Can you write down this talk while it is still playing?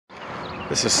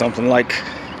This is something like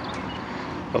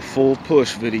a full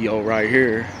push video right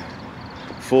here.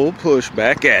 Full push,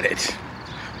 back at it.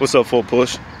 What's up, full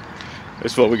push?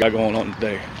 This is what we got going on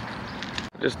today.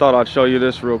 Just thought I'd show you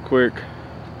this real quick.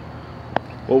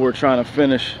 What we're trying to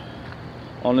finish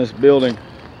on this building.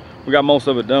 We got most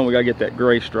of it done. We gotta get that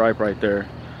gray stripe right there.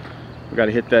 We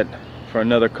gotta hit that for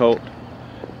another coat.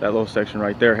 That little section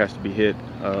right there has to be hit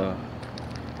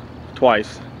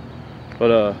twice.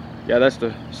 But yeah, that's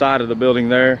the side of the building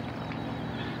there.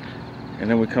 And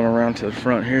then we come around to the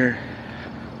front here.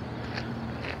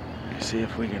 See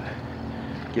if we can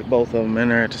get both of them in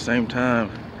there at the same time.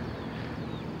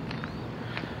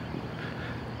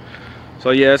 So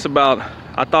yeah, it's about,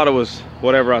 I thought it was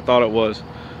whatever I thought it was.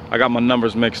 I got my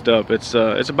numbers mixed up. It's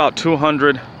about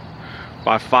 200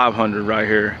 by 500 right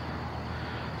here.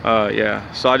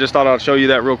 Yeah, so I just thought I'd show you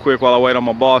that real quick while I wait on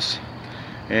my boss.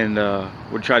 And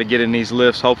we'll try to get in these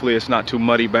lifts. Hopefully it's not too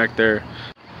muddy back there.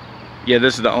 Yeah,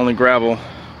 this is the only gravel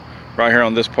right here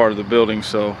on this part of the building.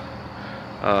 So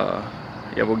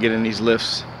yeah, we'll get in these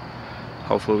lifts.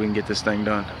 Hopefully we can get this thing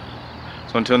done.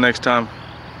 So until next time,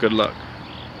 good luck.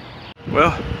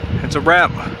 Well, it's a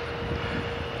wrap.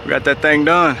 We got that thing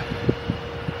done.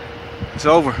 It's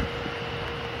over.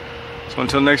 So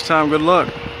until next time, good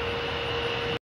luck.